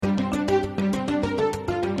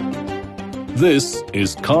This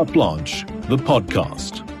is Carte Blanche, the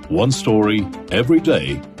podcast. One story every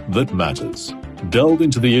day that matters. Delve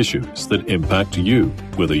into the issues that impact you,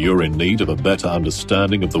 whether you're in need of a better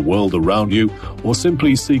understanding of the world around you or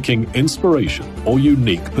simply seeking inspiration or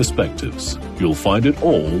unique perspectives. You'll find it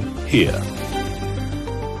all here.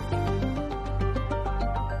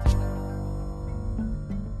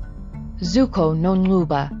 Zuko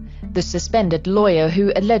Nonxuba, the suspended lawyer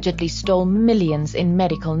who allegedly stole millions in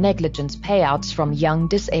medical negligence payouts from young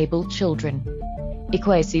disabled children.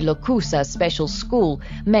 Ikwezi Lokusa Special School,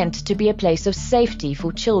 meant to be a place of safety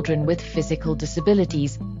for children with physical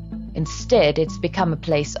disabilities. Instead, it's become a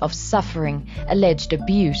place of suffering, alleged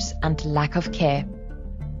abuse, and lack of care.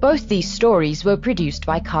 Both these stories were produced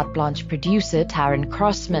by Carte Blanche producer Tarryn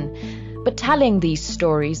Crossman. But telling these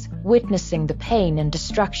stories, witnessing the pain and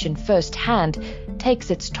destruction firsthand,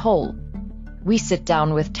 takes its toll. We sit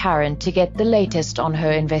down with Tarryn to get the latest on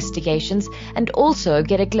her investigations and also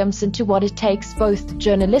get a glimpse into what it takes both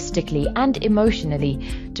journalistically and emotionally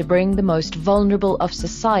to bring the most vulnerable of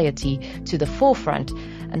society to the forefront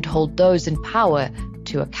and hold those in power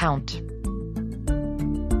to account.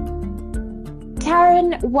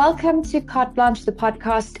 Tarryn, welcome to Carte Blanche, the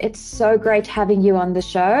podcast. It's so great having you on the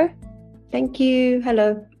show. Thank you.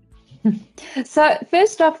 Hello. So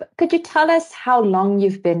first off, could you tell us how long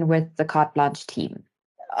you've been with the Carte Blanche team?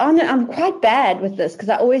 I'm quite bad with this because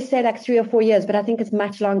I always say like 3 or 4 years, but I think it's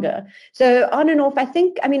much longer. So on and off,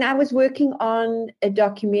 I was working on a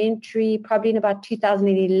documentary probably in about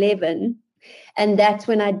 2011. And that's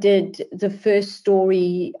when I did the first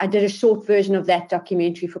story. I did a short version of that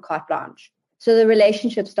documentary for Carte Blanche. So the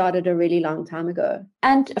relationship started a really long time ago.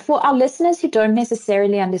 And for our listeners who don't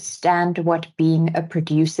necessarily understand what being a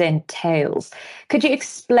producer entails, could you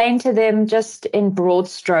explain to them just in broad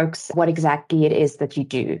strokes what exactly it is that you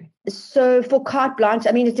do? So for Carte Blanche,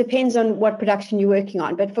 it depends on what production you're working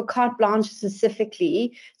on. But for Carte Blanche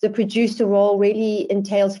specifically, the producer role really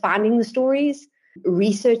entails finding the stories,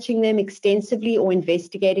 researching them extensively or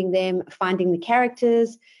investigating them, finding the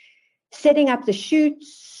characters, setting up the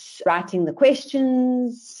shoots, writing the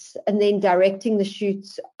questions, and then directing the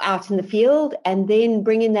shoots out in the field, and then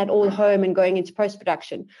bringing that all home and going into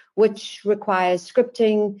post-production, which requires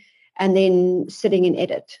scripting and then sitting in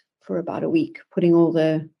edit for about a week, putting all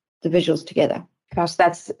the visuals together. Gosh,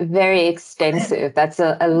 that's very extensive. That's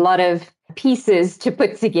a lot of pieces to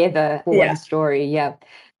put together for one story. Yeah.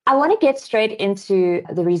 I want to get straight into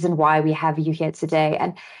the reason why we have you here today.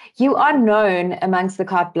 And you are known amongst the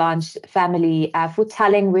Carte Blanche family for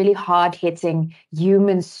telling really hard-hitting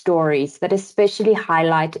human stories that especially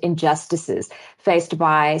highlight injustices faced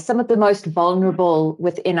by some of the most vulnerable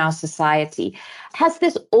within our society. Has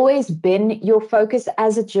this always been your focus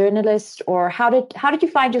as a journalist, or how did you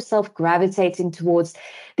find yourself gravitating towards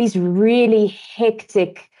these really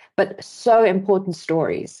hectic but so important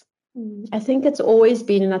stories? I think it's always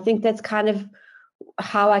been, and I think that's kind of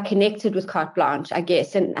how I connected with Carte Blanche, I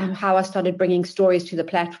guess, and how I started bringing stories to the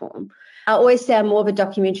platform. I always say I'm more of a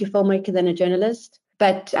documentary filmmaker than a journalist,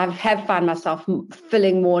 but I have found myself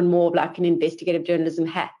filling more and more of like an investigative journalism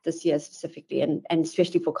hat this year specifically, and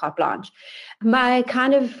especially for Carte Blanche. My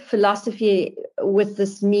kind of philosophy with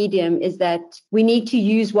this medium is that we need to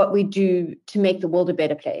use what we do to make the world a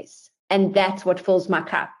better place. And that's what fills my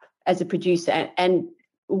cup as a producer, and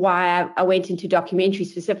why I went into documentary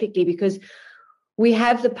specifically, because we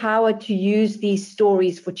have the power to use these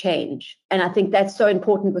stories for change. And I think that's so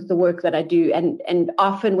important with the work that I do. And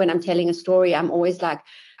often when I'm telling a story, I'm always like,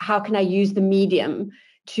 how can I use the medium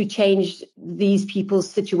to change these people's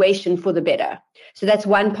situation for the better? So that's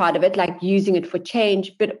one part of it, like using it for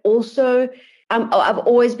change. But also, I've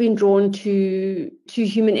always been drawn to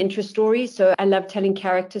human interest stories. So I love telling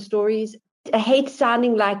character stories. I hate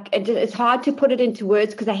sounding like, it's hard to put it into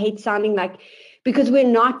words because I hate sounding like, because we're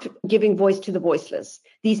not giving voice to the voiceless.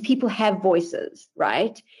 These people have voices,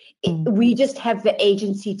 right? We just have the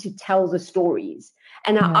agency to tell the stories.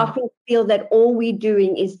 And I often feel that all we're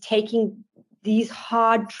doing is taking these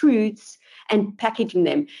hard truths and packaging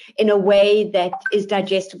them in a way that is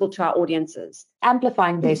digestible to our audiences.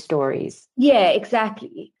 Amplifying their stories. Yeah,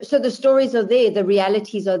 exactly. So the stories are there, the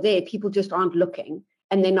realities are there. People just aren't looking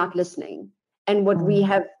and they're not listening. And what we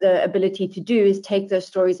have the ability to do is take those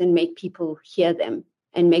stories and make people hear them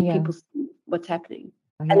and make people see what's happening.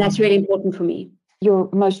 And that's really important for me. Your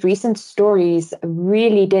most recent stories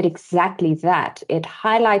really did exactly that. It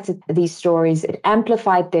highlighted these stories, it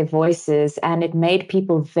amplified their voices, and it made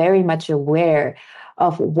people very much aware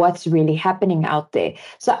of what's really happening out there.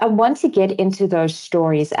 So I want to get into those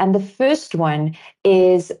stories. And the first one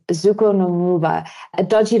is Zuko Nonxuba, a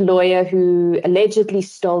dodgy lawyer who allegedly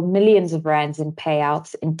stole millions of rands in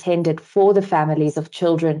payouts intended for the families of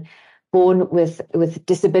children born with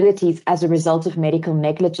disabilities as a result of medical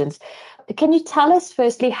negligence. Can you tell us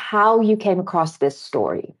firstly how you came across this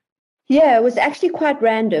story? Yeah, it was actually quite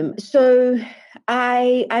random. So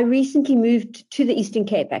I recently moved to the Eastern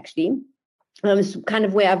Cape, actually. It was kind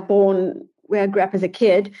of where I grew up as a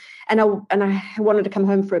kid, and I wanted to come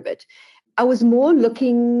home for a bit. I was more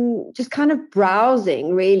looking, just kind of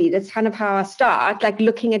browsing, really. That's kind of how I start, like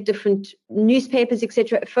looking at different newspapers,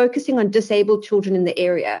 etc., focusing on disabled children in the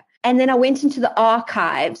area. And then I went into the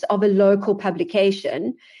archives of a local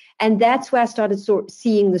publication, and that's where I started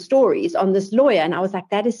seeing the stories on this lawyer. And I was like,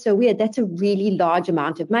 that is so weird. That's a really large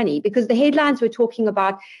amount of money, because the headlines were talking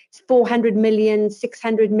about 400 million,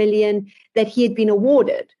 600 million that he had been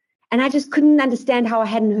awarded. And I just couldn't understand how I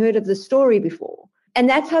hadn't heard of the story before. And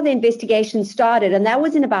that's how the investigation started. And that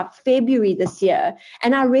was in about February this year.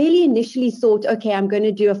 And I really initially thought, okay, I'm going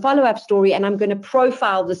to do a follow-up story and I'm going to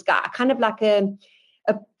profile this guy, kind of like a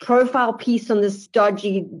profile piece on this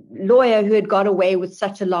dodgy lawyer who had got away with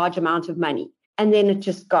such a large amount of money. And then it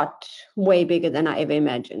just got way bigger than I ever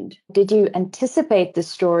imagined. Did you anticipate the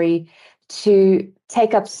story to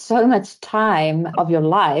take up so much time of your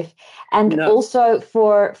life, and also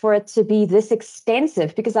for it to be this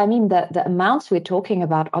extensive? Because I mean, the amounts we're talking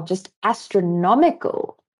about are just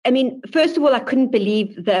astronomical. I mean, first of all, I couldn't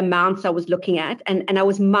believe the amounts I was looking at. And I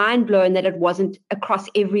was mind blown that it wasn't across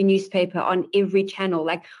every newspaper on every channel.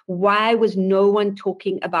 Like, why was no one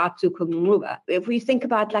talking about Zuko Nonxuba? If we think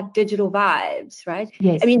about like Digital Vibes, right?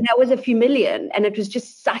 Yes. I mean, that was a few million and it was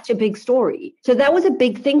just such a big story. So that was a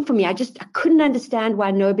big thing for me. I couldn't understand why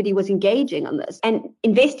nobody was engaging on this and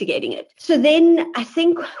investigating it. So then I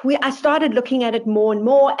think I started looking at it more and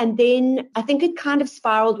more. And then I think it kind of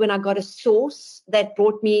spiraled when I got a source that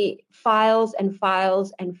brought me files and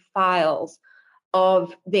files and files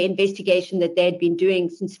of the investigation that they'd been doing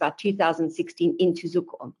since about 2016 into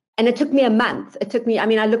Zuko. And it took me a month.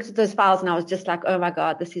 I looked at those files and I was just like, oh my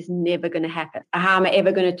God, this is never going to happen. How am I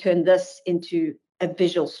ever going to turn this into a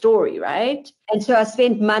visual story, right? And so I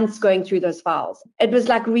spent months going through those files. It was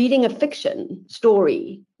like reading a fiction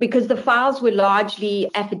story, because the files were largely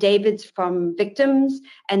affidavits from victims,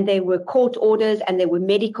 and they were court orders, and they were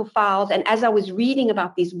medical files. And as I was reading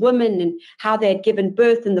about these women and how they had given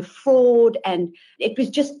birth and the fraud, and it was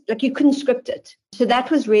just like you couldn't script it. So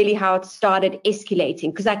that was really how it started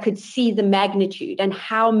escalating, because I could see the magnitude and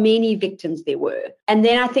how many victims there were. And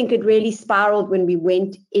then I think it really spiraled when we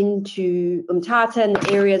went into Umtata and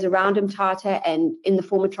the areas around Umtata and in the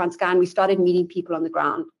former Transkei, and we started meeting people on the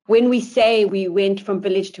ground. When we say we went from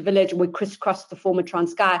village to village, we crisscrossed the former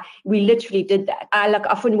Transkei, we literally did that. I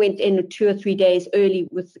often went in 2 or 3 days early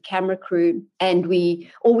with the camera crew, and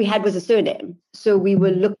all we had was a surname. So we were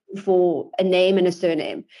looking for a name and a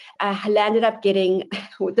surname. I landed up getting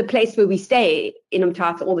the place where we stay in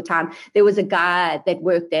Umtata all the time. There was a guy that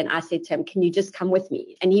worked there, and I said to him, can you just come with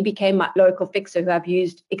me? And he became my local fixer, who I've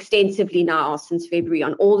used extensively now since February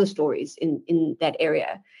on all the stories in that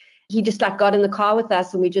area. He just got in the car with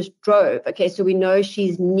us and we just drove. Okay, so we know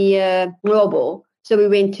she's near Ngobo. So we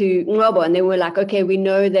went to Ngobo, and then we're like, okay, we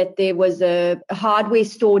know that there was a hardware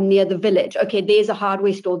store near the village. Okay, there's a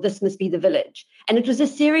hardware store. This must be the village. And it was a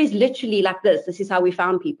series literally like this. This is how we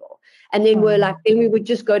found people. And then then we would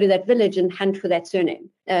just go to that village and hunt for that surname.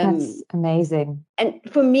 That's amazing. And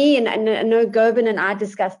for me, and I know Govind and I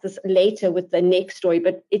discussed this later with the next story,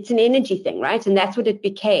 but it's an energy thing, right? And that's what it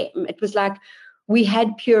became. It was like, we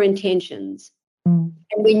had pure intentions. And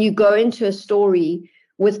when you go into a story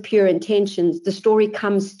with pure intentions, the story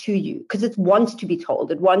comes to you because it wants to be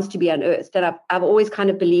told. It wants to be unearthed. And I've always kind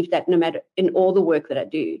of believed that, no matter in all the work that I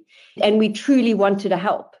do. And we truly wanted to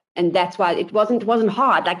help. And that's why it wasn't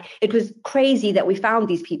hard. Like, it was crazy that we found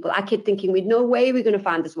these people. I kept thinking, we'd no way we're going to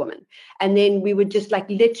find this woman. And then we would just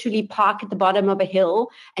literally park at the bottom of a hill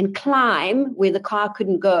and climb where the car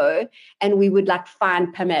couldn't go. And we would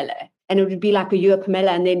find Pamela. And it would be like, you are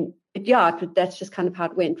Pamela. And then, that's just kind of how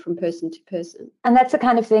it went from person to person. And that's the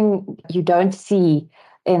kind of thing you don't see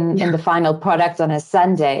in the final product on a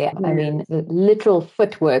Sunday. I mean, the literal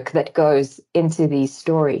footwork that goes into these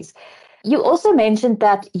stories. You also mentioned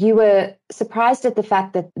that you were surprised at the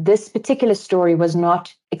fact that this particular story was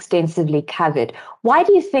not extensively covered. Why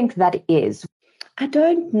do you think that is? I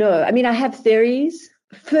don't know. I mean, I have theories.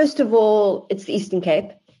 First of all, it's the Eastern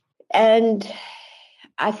Cape. And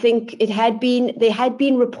I think there had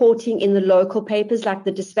been reporting in the local papers like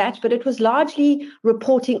the Dispatch, but it was largely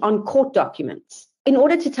reporting on court documents. In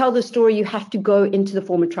order to tell the story, you have to go into the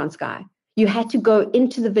former Transkei. You had to go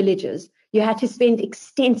into the villages. You had to spend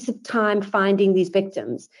extensive time finding these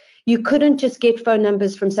victims. You couldn't just get phone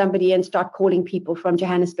numbers from somebody and start calling people from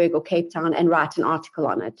Johannesburg or Cape Town and write an article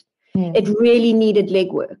on it. It really needed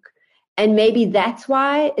legwork. And maybe that's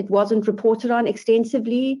why it wasn't reported on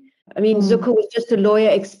extensively. I mean, Zuko was just a lawyer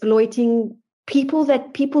exploiting people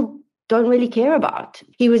that people don't really care about.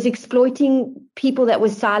 He was exploiting people that were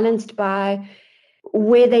silenced by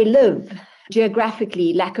where they live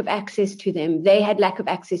geographically, lack of access to them. They had lack of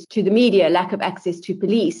access to the media, lack of access to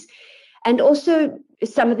police. And also,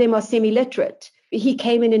 some of them are semi-literate. He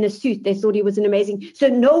came in a suit. They thought he was an amazing. So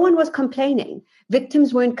no one was complaining.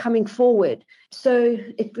 Victims weren't coming forward. So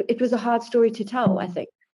it was a hard story to tell, I think.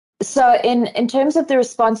 So in terms of the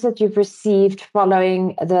response that you've received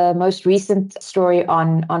following the most recent story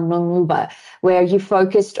on Nonxuba, where you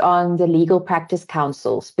focused on the Legal Practice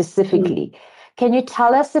Council specifically, can you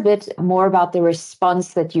tell us a bit more about the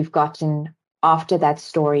response that you've gotten after that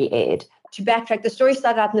story aired? To backtrack, the story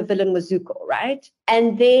started out and the villain was Zuko, right?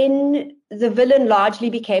 And then the villain largely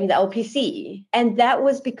became the LPC. And that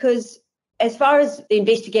was because as far as the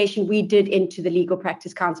investigation we did into the Legal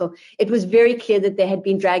Practice Council, it was very clear that they had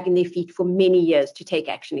been dragging their feet for many years to take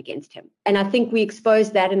action against him. And I think we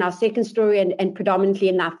exposed that in our second story and predominantly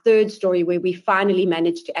in our third story, where we finally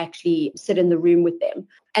managed to actually sit in the room with them.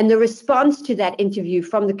 And the response to that interview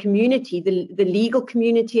from the community, the legal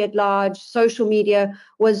community at large, social media,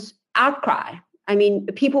 was outcry. I mean,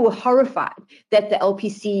 people were horrified that the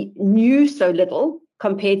LPC knew so little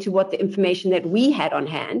compared to what the information that we had on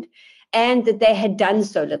hand, and that they had done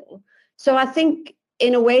so little. So I think,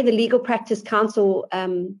 in a way, the Legal Practice Council are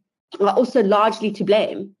also largely to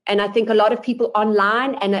blame. And I think a lot of people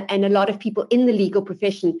online and a lot of people in the legal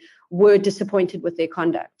profession were disappointed with their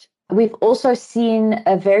conduct. We've also seen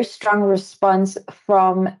a very strong response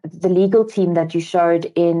from the legal team that you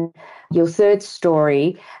showed in your third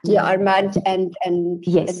story. Yeah, Armand and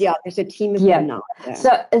yes. Yeah, there's a team of them now. Yeah.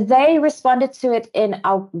 So they responded to it in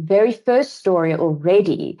our very first story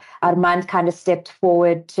already. Armand kind of stepped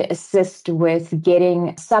forward to assist with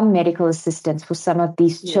getting some medical assistance for some of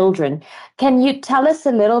these children. Can you tell us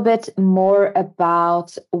a little bit more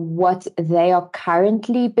about what they are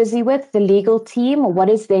currently busy with, the legal team? What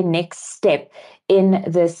is their next step in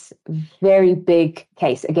this very big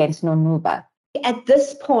case against Nonxuba? At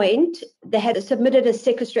this point, they had submitted a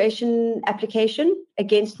sequestration application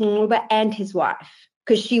against Nonxuba and his wife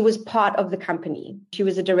because she was part of the company. She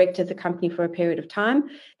was a director of the company for a period of time.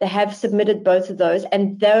 They have submitted both of those,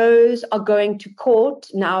 and those are going to court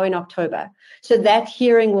now in October. So that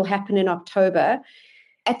hearing will happen in October.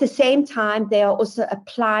 At the same time, they are also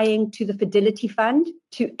applying to the Fidelity Fund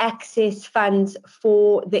to access funds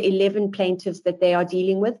for the 11 plaintiffs that they are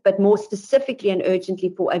dealing with, but more specifically and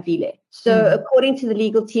urgently for Avile. So according to the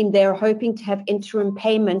legal team, they are hoping to have interim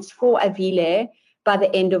payments for Avile by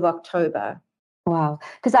the end of October. Wow.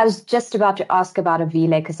 Because I was just about to ask about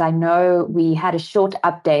Avile, because I know we had a short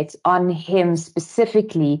update on him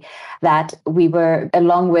specifically, that we were,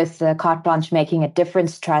 along with the Carte Blanche Making a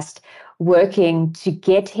Difference Trust, working to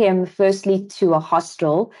get him firstly to a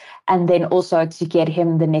hostel and then also to get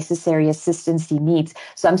him the necessary assistance he needs.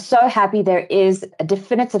 So I'm so happy there is a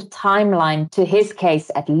definitive timeline to his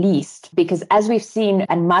case, at least, because as we've seen,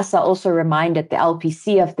 and Masa also reminded the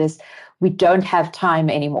LPC of this, we don't have time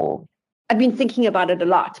anymore. I've been thinking about it a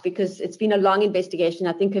lot because it's been a long investigation.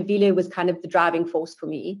 I think Avile was kind of the driving force for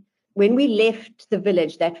me. When we left the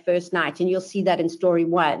village that first night, and you'll see that in story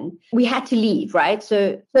 1, we had to leave, right?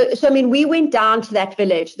 So I mean, we went down to that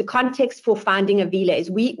village. The context for finding Avile is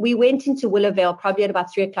we went into Willowvale probably at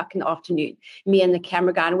about 3:00 in the afternoon, me and the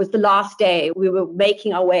camera guy. And it was the last day. We were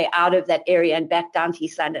making our way out of that area and back down to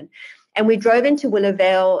East London. And we drove into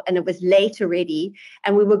Willowvale, and it was late already.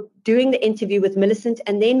 And we were doing the interview with Millicent.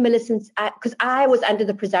 And then Millicent, because I was under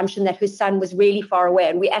the presumption that her son was really far away,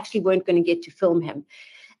 and we actually weren't going to get to film him.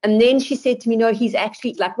 And then she said to me, no, he's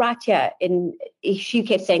actually like right here. She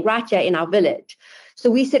kept saying right here in our village. So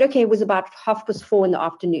we said, okay, it was about 4:30 in the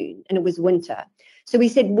afternoon, and it was winter. So we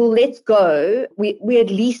said, well, let's go. We at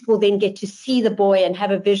least will then get to see the boy and have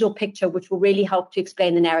a visual picture, which will really help to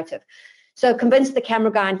explain the narrative. So I convinced the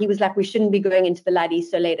camera guy, and he was like, we shouldn't be going into the Luddy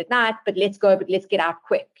so late at night, but let's go, but let's get out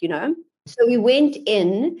quick, you know. So we went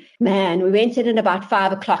in at about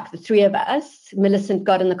 5:00, the three of us. Millicent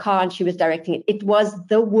got in the car and she was directing it. It was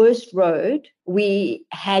the worst road we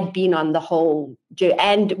had been on the whole journey,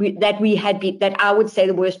 and that I would say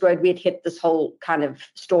the worst road we had hit this whole kind of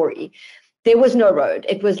story. There was no road.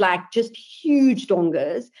 It was like just huge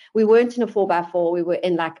dongas. We weren't in a 4x4. We were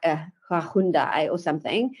in like a Hyundai or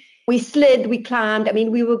something. We slid, we climbed. I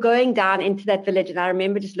mean, we were going down into that village, and I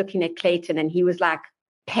remember just looking at Clayton, and he was like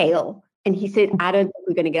pale. And he said, I don't think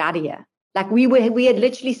we're going to get out of here. Like we had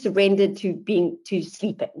literally surrendered to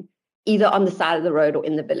sleeping, either on the side of the road or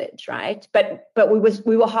in the village, right? But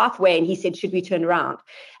we were halfway, and he said, should we turn around?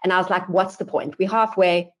 And I was like, what's the point? We're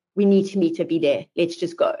halfway. We need to meet Avi there. Let's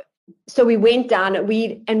just go. So we went down and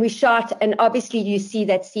we shot. And obviously you see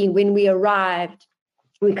that scene when we arrived,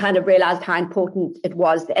 we kind of realized how important it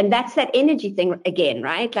was. And that's that energy thing again,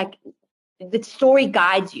 right? Like the story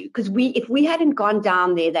guides you. Because if we hadn't gone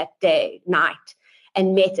down there that night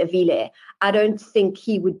and met Avile, I don't think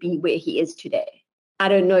he would be where he is today. I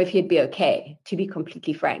don't know if he'd be okay, to be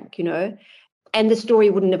completely frank, And the story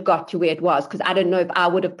wouldn't have got to where it was, because I don't know if I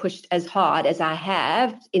would have pushed as hard as I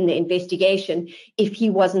have in the investigation if he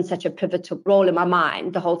wasn't such a pivotal role in my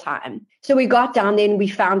mind the whole time. So we got down there and we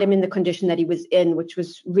found him in the condition that he was in, which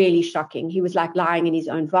was really shocking. He was like lying in his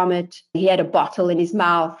own vomit. He had a bottle in his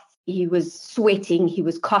mouth. He was sweating. He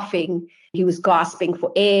was coughing. He was gasping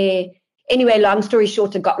for air. Anyway, long story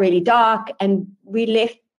short, it got really dark and we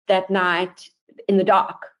left that night in the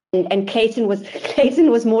dark. And Clayton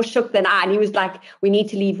was more shook than I. And he was like, we need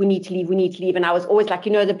to leave. And I was always like,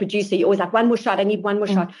 the producer, you're always like, one more shot. I need one more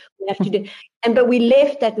shot. We have to do. But we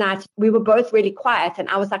left that night. We were both really quiet. And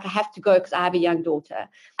I was like, I have to go because I have a young daughter.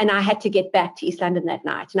 And I had to get back to East London that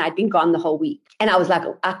night. And I'd been gone the whole week. And I was like,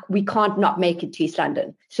 we can't not make it to East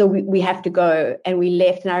London. So we have to go. And we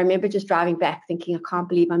left. And I remember just driving back thinking, I can't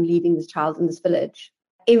believe I'm leaving this child in this village.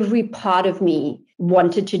 Every part of me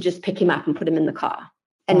wanted to just pick him up and put him in the car.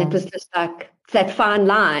 And it was just like that fine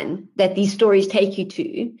line that these stories take you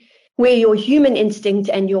to, where your human instinct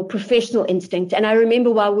and your professional instinct. And I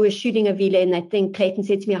remember while we were shooting Avile in that thing, Clayton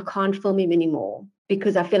said to me, I can't film him anymore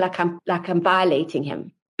because I feel like I'm violating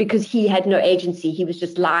him, because he had no agency. He was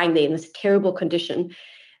just lying there in this terrible condition.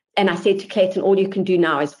 And I said to Clayton, all you can do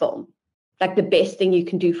now is film. Like the best thing you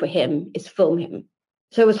can do for him is film him.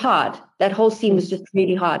 So it was hard. That whole scene was just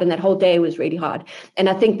really hard. And that whole day was really hard. And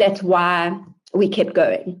I think that's why we kept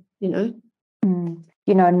going, Now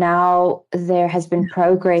there has been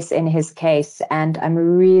progress in his case, and I'm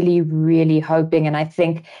really, really hoping, and I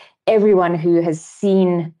think everyone who has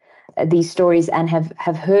seen these stories and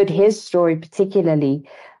have heard his story particularly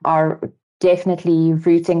are definitely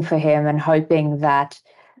rooting for him and hoping that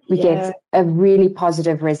we get a really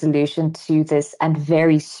positive resolution to this, and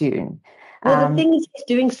very soon. Well, the thing is, he's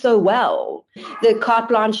doing so well. The Carte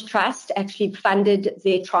Blanche Trust actually funded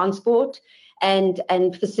their transport and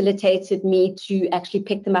facilitated me to actually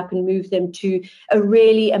pick them up and move them to a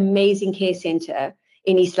really amazing care center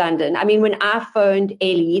in East London. I mean, when I phoned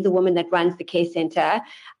Ellie, the woman that runs the care center,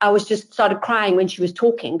 I was just started crying when she was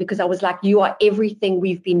talking, because I was like, you are everything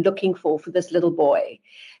we've been looking for this little boy.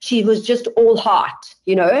 She was just all heart,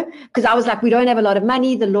 because I was like, we don't have a lot of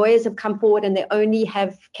money. The lawyers have come forward and they only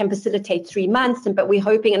can facilitate 3 months. But we're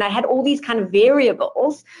hoping, and I had all these kind of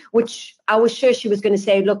variables, which I was sure she was going to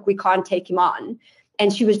say, look, we can't take him on.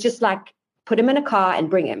 And she was just like, put him in a car and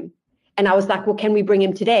bring him. And I was like, well, can we bring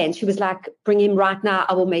him today? And she was like, bring him right now.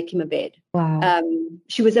 I will make him a bed. Wow.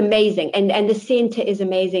 She was amazing. And the center is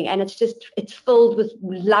amazing. And it's filled with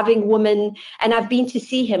loving women. And I've been to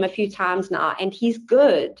see him a few times now, and he's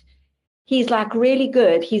good. He's like really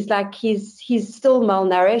good. He's still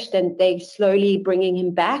malnourished, and they're slowly bringing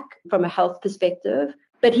him back from a health perspective.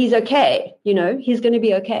 But he's okay. He's going to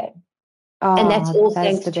be okay. And that's all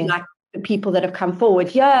thanks to like the people that have come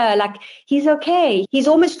forward. Yeah, like he's okay. He's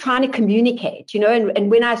almost trying to communicate,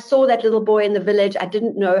 and when I saw that little boy in the village, I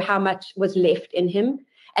didn't know how much was left in him.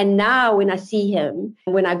 And now when I see him,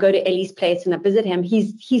 when I go to Ellie's place and I visit him,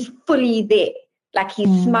 he's fully there. Like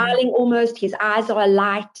he's smiling almost. His eyes are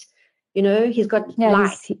alight. He's got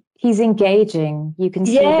light. He's engaging. You can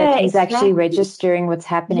see that he's actually registering what's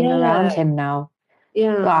happening around him now.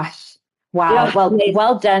 Yeah. Gosh. Wow. Yeah.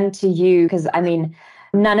 Well done to you, because I mean,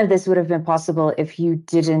 none of this would have been possible if you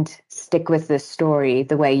didn't stick with this story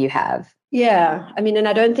the way you have. Yeah. I mean, and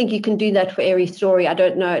I don't think you can do that for every story. I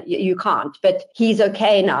don't know. You can't. But he's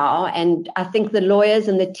okay now. And I think the lawyers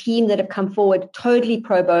and the team that have come forward, totally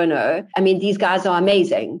pro bono. I mean, these guys are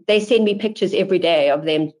amazing. They send me pictures every day of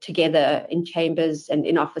them together in chambers and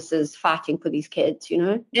in offices fighting for these kids,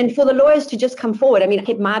 And for the lawyers to just come forward. I mean, I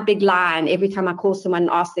hit my big line every time I call someone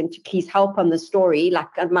and ask them to please help on the story, like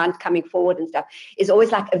mine coming forward and stuff, is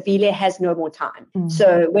always like, Avile has no more time.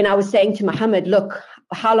 So when I was saying to Mohammed, look,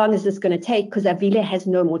 how long is this going to take because Avile has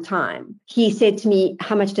no more time. He said to me,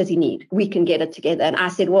 how much does he need? We can get it together. And I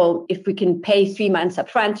said, well, if we can pay 3 months up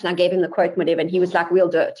front, and I gave him the quote, whatever, and he was like, we'll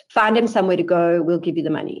do it. Find him somewhere to go. We'll give you the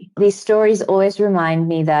money. These stories always remind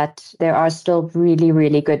me that there are still really,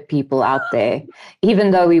 really good people out there.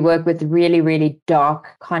 Even though we work with really, really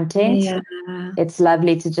dark content, it's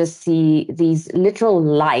lovely to just see these literal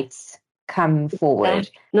lights come forward.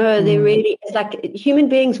 No, they really, it's like human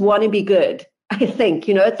beings want to be good. I think,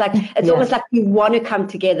 it's like, it's almost like we want to come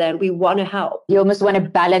together and we want to help. You almost want to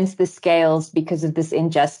balance the scales because of this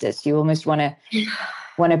injustice. You almost want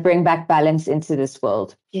to bring back balance into this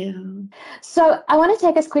world. Yeah. So I want to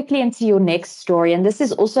take us quickly into your next story. And this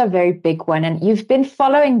is also a very big one. And you've been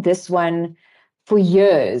following this one for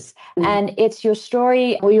years. And it's your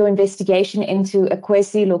story or your investigation into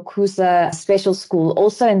Ikwezi Lokusa Special School,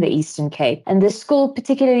 also in the Eastern Cape. And this school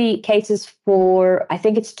particularly caters for, I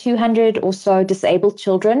think it's 200 or so disabled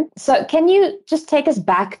children. So can you just take us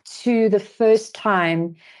back to the first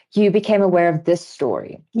time you became aware of this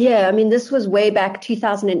story? Yeah, I mean, this was way back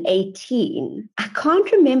 2018. I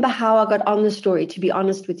can't remember how I got on the story, to be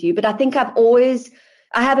honest with you, but I think I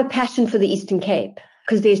have a passion for the Eastern Cape,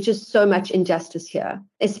 because there's just so much injustice here,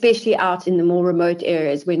 especially out in the more remote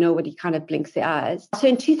areas where nobody kind of blinks their eyes. So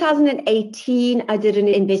in 2018, I did an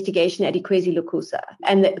investigation at Ikwezi Lokusa,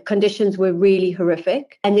 and the conditions were really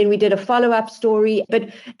horrific. And then we did a follow-up story. But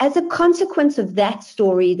as a consequence of that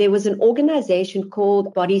story, there was an organization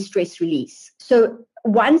called Body Stress Release. So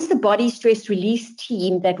once the body stress release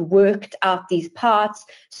team that worked out these parts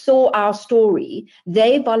saw our story,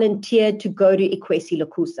 they volunteered to go to Ikwezi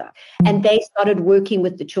Lokusa and they started working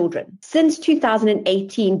with the children. Since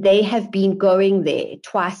 2018, they have been going there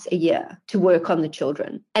twice a year to work on the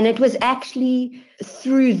children. And it was actually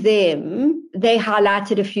through them, they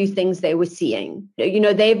highlighted a few things they were seeing.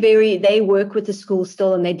 They work with the school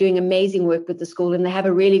still, and they're doing amazing work with the school, and they have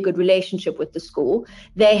a really good relationship with the school.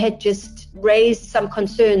 They had just raised some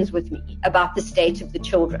concerns with me about the state of the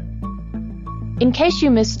children. In case you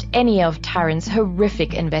missed any of Tarryn's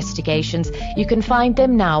horrific investigations, you can find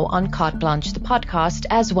them now on Carte Blanche, the podcast,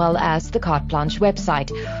 as well as the Carte Blanche website.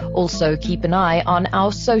 Also, keep an eye on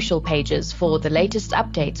our social pages for the latest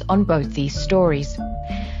updates on both these stories.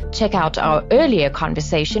 Check out our earlier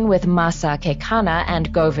conversation with Masa Kekana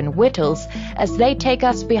and Govan Whittles as they take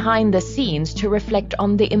us behind the scenes to reflect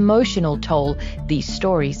on the emotional toll these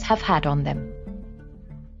stories have had on them.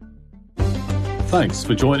 Thanks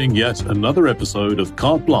for joining yet another episode of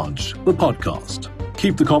Carte Blanche, the podcast.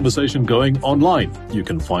 Keep the conversation going online. You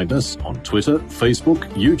can find us on Twitter, Facebook,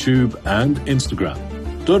 YouTube, and Instagram.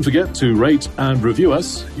 Don't forget to rate and review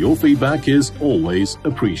us. Your feedback is always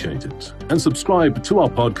appreciated. And subscribe to our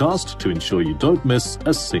podcast to ensure you don't miss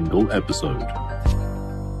a single episode.